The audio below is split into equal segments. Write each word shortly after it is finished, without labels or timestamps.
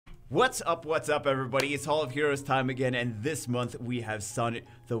What's up, everybody? It's Hall of Heroes time again, and this month we have Sonnet,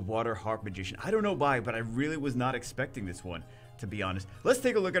 the Water Harp Magician. I don't know why, but I really was not expecting this one, to be honest. Let's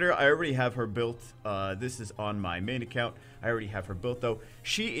take a look at her. I already have her built. This is on my main account. I already have her built, though.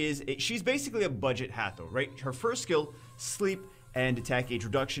 She's basically a budget Hathor, right? Her first skill, Sleep and Attack Age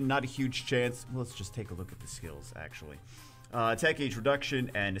Reduction. Not a huge chance. Well, let's just take a look at the skills, actually. Attack Age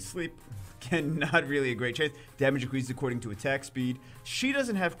Reduction and Sleep. Again, not really a great chance. Damage increases according to attack speed. She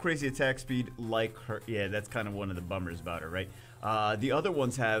doesn't have crazy attack speed like her. Yeah, that's kind of one of the bummers about her, right? The other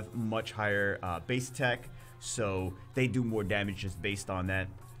ones have much higher base attack, so they do more damage just based on that.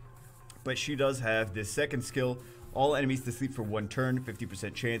 But she does have this second skill. All enemies to sleep for 1 turn,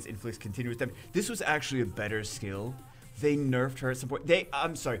 50% chance, inflicts continuous damage. This was actually a better skill. They nerfed her at some point.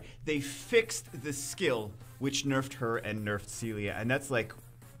 They fixed the skill which nerfed her and nerfed Celia, and that's like,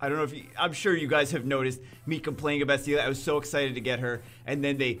 I don't know if I'm sure you guys have noticed me complaining about Celia. I was so excited to get her, and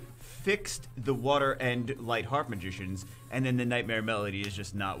then they fixed the Water and Light Harp Magicians, and then the Nightmare Melody is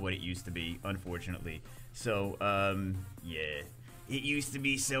just not what it used to be, unfortunately. So, yeah. It used to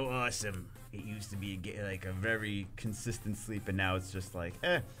be so awesome. It used to be like a very consistent sleep, and now it's just like,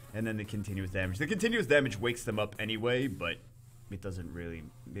 eh. And then the continuous damage. The continuous damage wakes them up anyway, but it doesn't really,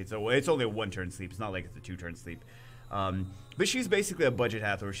 it's only a 1-turn sleep. It's not like it's a 2-turn sleep. But she's basically a budget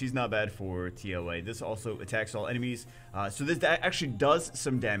Hathor. She's not bad for TOA. This also attacks all enemies. So this actually does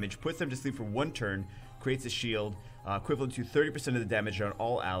some damage, puts them to sleep for 1 turn, creates a shield, equivalent to 30% of the damage on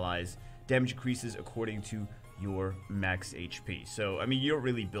all allies. Damage increases according to your max HP. So, I mean, you don't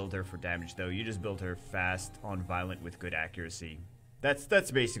really build her for damage, though. You just build her fast on violent with good accuracy. That's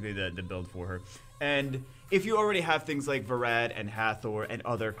basically the build for her. And if you already have things like Varad and Hathor and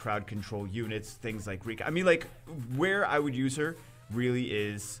other crowd control units, things like Rika, I mean, like, where I would use her really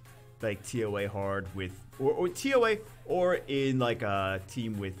is like TOA hard with, or TOA, or in like a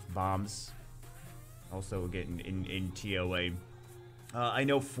team with bombs. Also, again, in TOA. I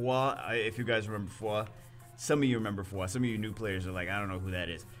know Foi, if you guys remember Foi. Some of you remember Foi. Some of you new players are like, I don't know who that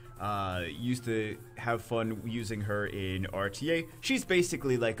is. Used to have fun using her in RTA. She's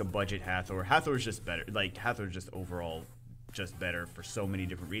basically like a budget Hathor. Hathor's just better. Like, Hathor's just overall just better for so many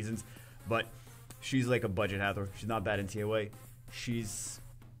different reasons. But she's like a budget Hathor. She's not bad in TOA. She's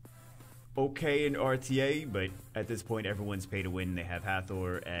okay in RTA, but at this point, everyone's pay to win. They have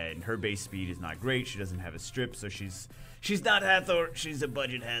Hathor, and her base speed is not great. She doesn't have a strip, so she's not Hathor. She's a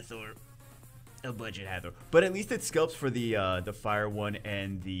budget Hathor. A budget Hathor. But at least it scalps for the fire one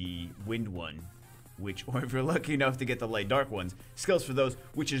and the wind one, which, or if you're lucky enough to get the light dark ones, scalps for those,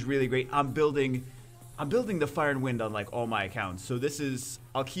 which is really great. I'm building the fire and wind on like all my accounts. So this is,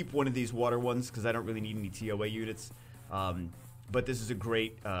 I'll keep one of these water ones because I don't really need any TOA units. But this is a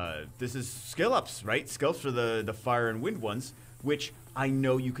great, this is skill ups, right? Skill ups for the fire and wind ones, which I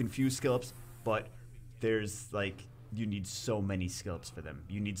know you can fuse skill ups, but there's like, you need so many skill ups for them.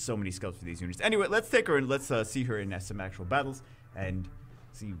 You need so many skill ups for these units. Anyway, let's take her and let's see her in some actual battles and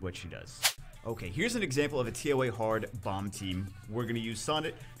see what she does. Okay, here's an example of a TOA hard bomb team. We're going to use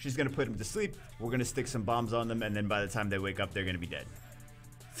Sonnet. She's going to put them to sleep. We're going to stick some bombs on them, and then by the time they wake up, they're going to be dead.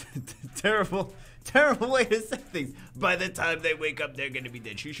 Terrible way to say things. By the time they wake up, they're going to be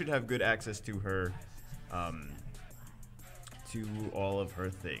dead. She should have good access to her, to all of her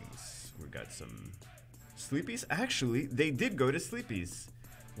things. We got some Sleepies? Actually, they did go to Sleepies.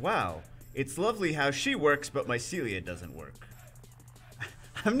 Wow. It's lovely how she works, but my Celia doesn't work.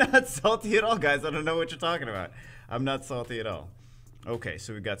 I'm not salty at all, guys. I don't know what you're talking about. I'm not salty at all. Okay,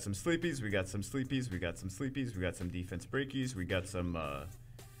 so we got some Sleepies, we got some Sleepies, we got some Sleepies, we got some defense breakies, we got some,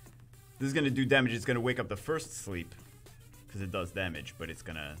 this is going to do damage. It's going to wake up the first sleep, because it does damage, but it's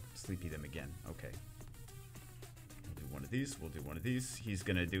going to sleepy them again. Okay. We'll do one of these, we'll do one of these. He's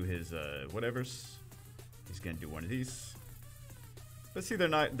going to do his, whatevers. He's gonna do one of these. But see, they're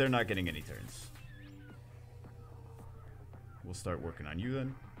not getting any turns. We'll start working on you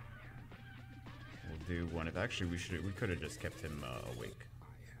then. We'll do one of, actually we could have just kept him awake.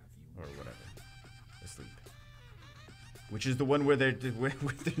 Or whatever. Asleep. Which is the one where they're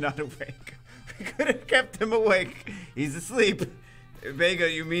not awake. We could have kept him awake. He's asleep. Vega,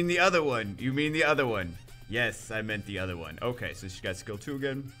 you mean the other one. You mean the other one. Yes, I meant the other one. Okay, so she got skill 2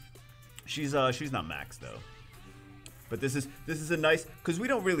 again. She's not max though, but this is a nice, because we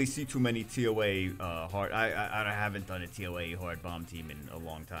don't really see too many TOA hard. I haven't done a TOA hard bomb team in a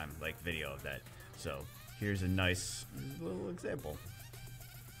long time, like video of that. So here's a nice little example,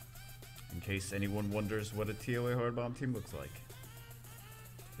 in case anyone wonders what a TOA hard bomb team looks like.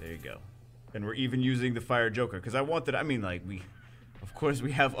 There you go. And we're even using the Fire Joker because I wanted. I mean, like of course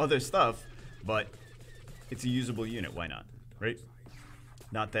we have other stuff, but it's a usable unit. Why not, right?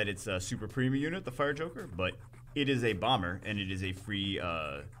 Not that it's a super premium unit, the Fire Joker, but it is a bomber, and it is a free,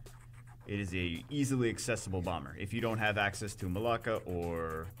 it is a easily accessible bomber. If you don't have access to Malacca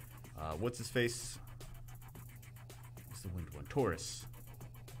or, what's his face? What's the winged one? Taurus.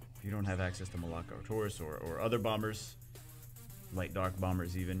 If you don't have access to Malacca or Taurus or other bombers, light dark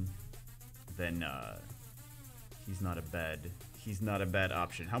bombers even, then he's not a bad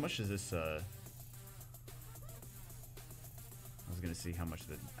option. How much does this? I was gonna see how much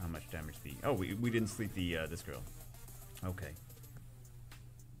damage the. Oh, we didn't sleep the this girl. Okay.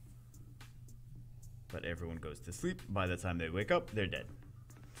 But everyone goes to sleep. By the time they wake up, they're dead.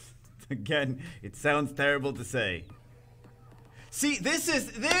 Again, it sounds terrible to say. See, this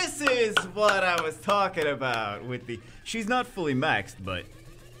is what I was talking about with the. She's not fully maxed, but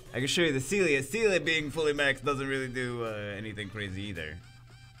I can show you the Celia. Celia being fully maxed doesn't really do anything crazy either,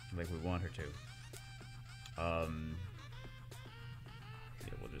 like we want her to. Yeah,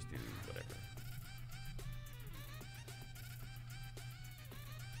 we'll just do whatever.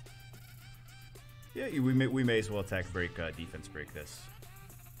 Yeah, we may as well attack break, defense break this.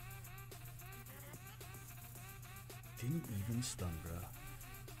 Didn't even stun, bro.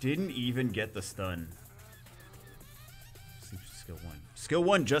 Didn't even get the stun. Skill 1. Skill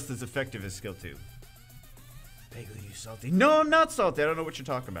 1 just as effective as skill 2. Bagel, you salty? No, I'm not salty. I don't know what you're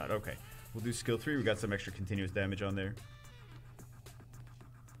talking about. Okay. We'll do skill 3. We got some extra continuous damage on there.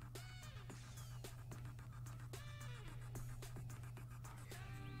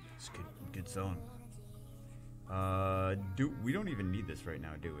 It's good zone. We don't even need this right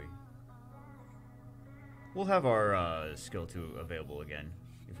now, do we? We'll have our skill 2 available again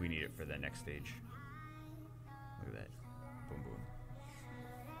if we need it for the next stage. Look at that. Boom, boom.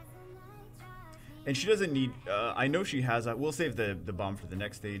 And she doesn't need... I know she has... we'll save the bomb for the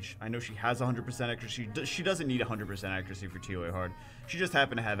next stage. I know she has 100% accuracy. She doesn't need 100% accuracy for TOA hard. She just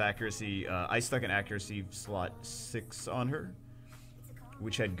happened to have accuracy. I stuck an accuracy slot 6 on her,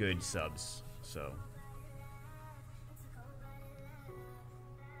 which had good subs. So...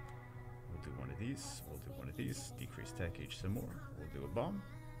 we'll do one of these. We'll do one of these. Decrease attack age some more. We'll do a bomb.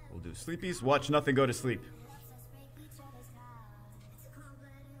 We'll do sleepies. Watch nothing go to sleep.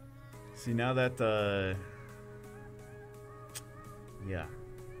 See, now that, yeah.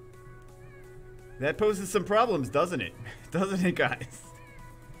 That poses some problems, doesn't it? Doesn't it, guys?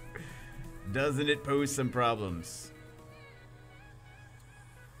 Doesn't it pose some problems?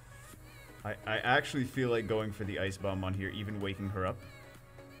 I actually feel like going for the Ice Bomb on here, even waking her up.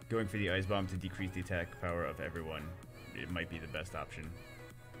 Going for the Ice Bomb to decrease the attack power of everyone. It might be the best option.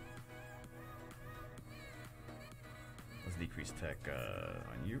 Let's decrease attack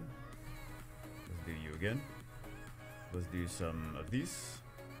on you. Let's do you again. Let's do some of these.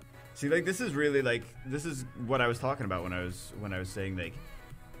 See, like, this is really like, this is what I was talking about when I was saying, like,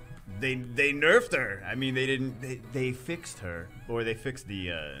 they nerfed her. I mean, they fixed her, or they fixed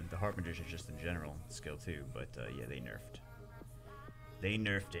the Harp Magician just in general, skill 2. But yeah, they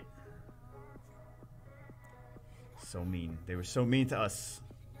nerfed it. So mean. They were so mean to us.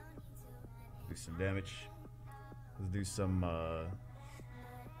 Do some damage. Let's do some.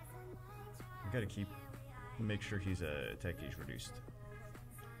 We gotta make sure he's attack gauge reduced.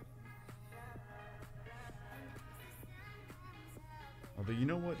 Although, you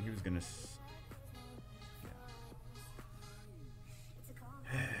know what? He was gonna.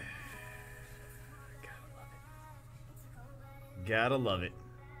 Yeah. Gotta love it.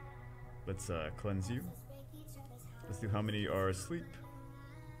 Let's cleanse you. Let's do how many are asleep.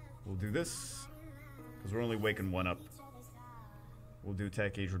 We'll do this because we're only waking one up. We'll do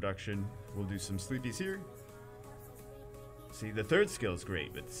attack age reduction. We'll do some sleepies here. See, the third skill is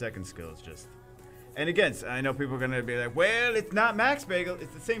great, but the second skill is just... And again, I know people are going to be like, well, it's not Max Bagel.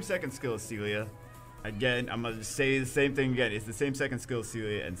 It's the same second skill as Celia. Again, I'm going to say the same thing again. It's the same second skill as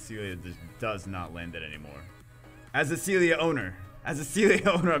Celia, and Celia just does not land it anymore. As a Celia owner,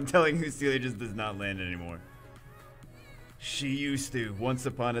 I'm telling you, Celia just does not land it anymore. She used to. Once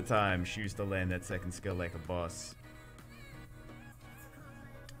upon a time, she used to land that second skill like a boss.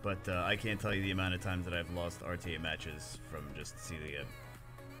 But I can't tell you the amount of times that I've lost RTA matches from just Celia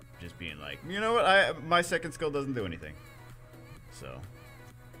just being like, you know what, my second skill doesn't do anything. So,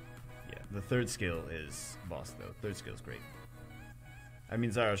 yeah, the third skill is boss though. Third skill is great. I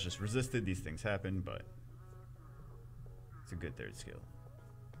mean, Zyros just resisted, these things happen, but it's a good third skill.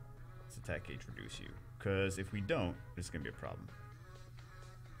 Let's attack gauge reduce you. Because if we don't, it's going to be a problem.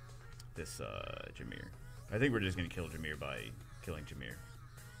 This Jameer. I think we're just going to kill Jameer by killing Jameer.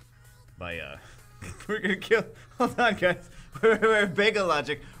 We're gonna kill. Hold on, guys. We're Bagel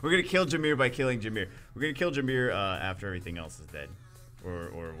logic. We're gonna kill Jameer by killing Jameer. We're gonna kill Jameer after everything else is dead.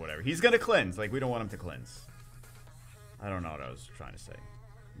 or whatever. He's gonna cleanse. Like, we don't want him to cleanse. I don't know what I was trying to say.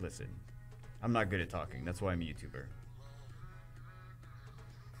 Listen, I'm not good at talking. That's why I'm a YouTuber.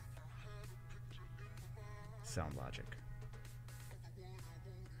 Sound logic.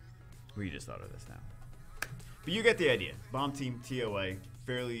 We just thought of this now. But you get the idea. Bomb team, TOA,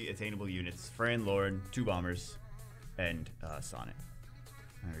 fairly attainable units. Fran, Lord, 2 bombers, and Sonnet.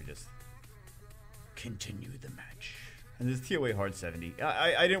 And we just continue the match. And this TOA hard 70.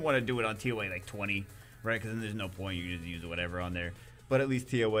 I didn't want to do it on TOA like 20, right? Because then there's no point. You just use whatever on there. But at least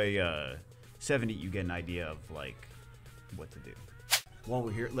TOA 70, you get an idea of like what to do. While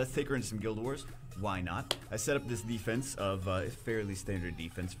we're here, let's take her into some Guild Wars. Why not? I set up this defense of fairly standard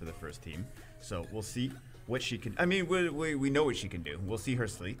defense for the first team. So we'll see what she can. I mean, we know what she can do. We'll see her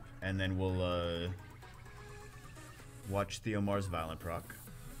sleep, and then we'll watch Theomar's Violent proc.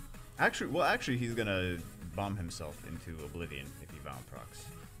 Actually, he's gonna bomb himself into oblivion if he Violent procs.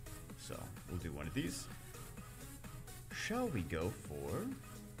 So we'll do one of these. Shall we go for?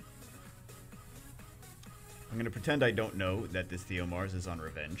 I'm gonna pretend I don't know that this Theomars is on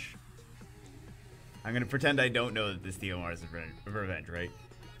revenge. I'm gonna pretend I don't know that this Theomars is revenge, right?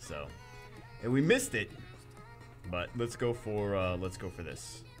 So, and we missed it, but let's go for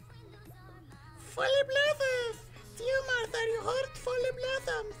this. Volle blazes! Theomars, are you hurt? Volle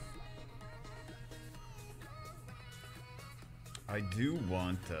blossoms! I do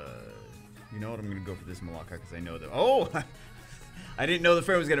want, you know what? I'm gonna go for this Malacca because I know that. Oh, I didn't know the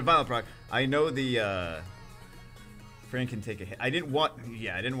Fran was gonna Violent proc. I know the Fran can take a hit. I didn't want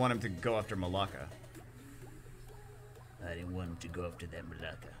him to go after Malacca. I didn't want him to go after that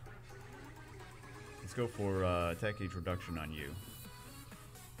Malacca. Let's go for attack age reduction on you.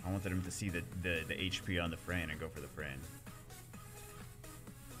 I wanted him to see the HP on the Fran and go for the Fran.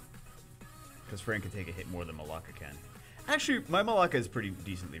 Because Fran can take a hit more than Malacca can. Actually, my Malacca is pretty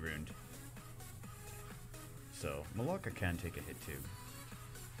decently ruined. So, Malacca can take a hit too.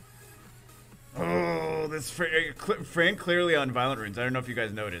 Oh, this Fran clearly on Violent Runes. I don't know if you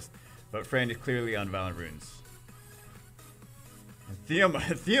guys noticed, but Fran is clearly on Violent Runes.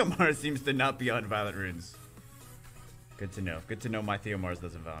 Theomar seems to not be on Violent Runes. Good to know. Good to know my Theomars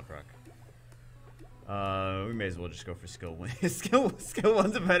doesn't Violent proc. We may as well just go for skill 1. skill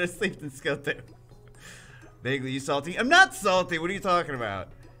 1's a better sleep than skill 2. Vaguely, you salty? I'm not salty. What are you talking about?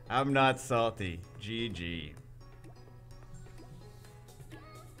 I'm not salty. GG.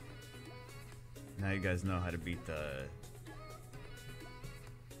 Now you guys know how to beat the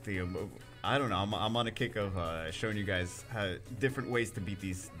I don't know. I'm on a kick of showing you guys how different ways to beat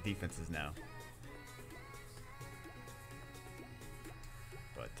these defenses now.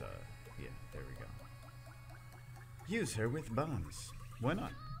 But yeah, there we go. Use her with bombs. Why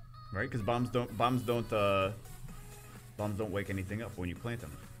not? Right? Because bombs don't wake anything up when you plant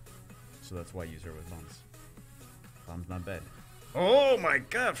them. So that's why I use her with bombs. Bombs not bad. Oh my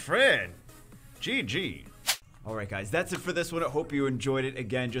God, Fran! GG. Alright guys, that's it for this one. I hope you enjoyed it.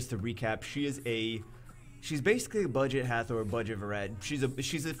 Again, just to recap, she's basically a budget Hathor, budget Varad. She's a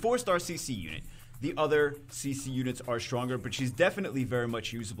 4-star CC unit. The other CC units are stronger, but she's definitely very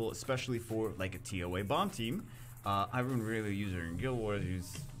much usable, especially for like a TOA bomb team. I wouldn't really use her in Guild Wars.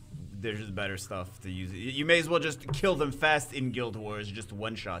 There's just better stuff to use. You may as well just kill them fast in Guild Wars, just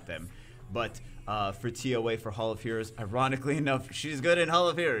one-shot them. But for TOA, for Hall of Heroes, ironically enough, she's good in Hall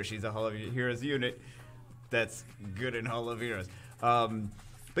of Heroes. She's a Hall of Heroes unit that's good in Hall of Heroes.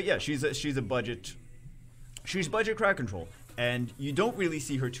 But yeah, she's budget crowd control, and you don't really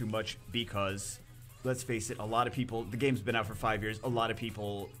see her too much because, let's face it, a lot of people. The game's been out for 5 years. A lot of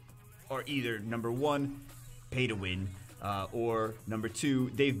people are either number 1, pay to win. Or number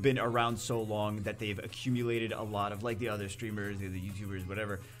 2, they've been around so long that they've accumulated a lot of, like the other streamers, the YouTubers,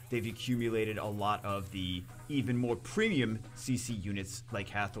 whatever, they've accumulated a lot of the even more premium CC units like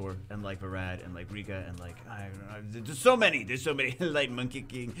Hathor and like Varad and like Rika and like, I don't know, there's so many, like Monkey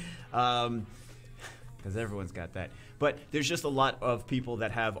King, because everyone's got that. But there's just a lot of people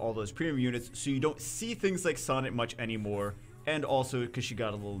that have all those premium units, so you don't see things like Sonnet much anymore, and also because she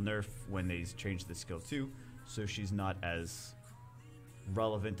got a little nerf when they changed the skill 2. So she's not as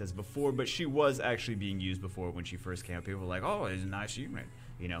relevant as before, but she was actually being used before when she first came out. People were like, oh, it's a nice unit,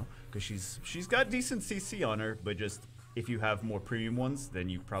 you know, because she's got decent CC on her, but just if you have more premium ones, then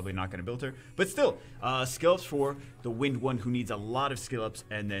you're probably not going to build her. But still, skill ups for the wind one who needs a lot of skill ups,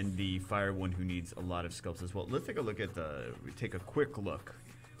 and then the fire one who needs a lot of skill ups as well. Let's take a look at take a quick look,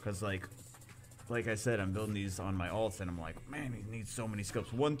 because like I said, I'm building these on my alts, and I'm like, man, he needs so many skill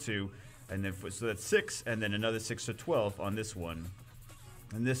ups. 1, 2. And then, so that's 6, and then another 6 to 12 on this one.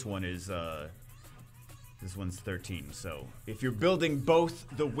 And this one is This one's 13. So if you're building both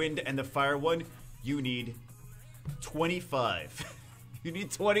the wind and the fire one, you need 25. You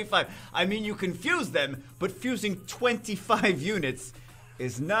need 25. I mean, you can fuse them, but fusing 25 units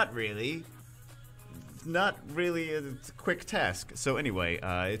is not really a quick task. So anyway,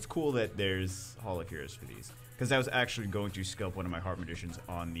 it's cool that there's Hall of Heroes for these, because I was actually going to sculpt one of my Harp Magicians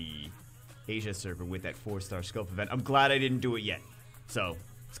on the Asia server with that 4-star sculpt event. I'm glad I didn't do it yet. So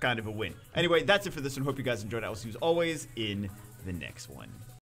it's kind of a win. Anyway, that's it for this one. Hope you guys enjoyed it. I will see you as always in the next one.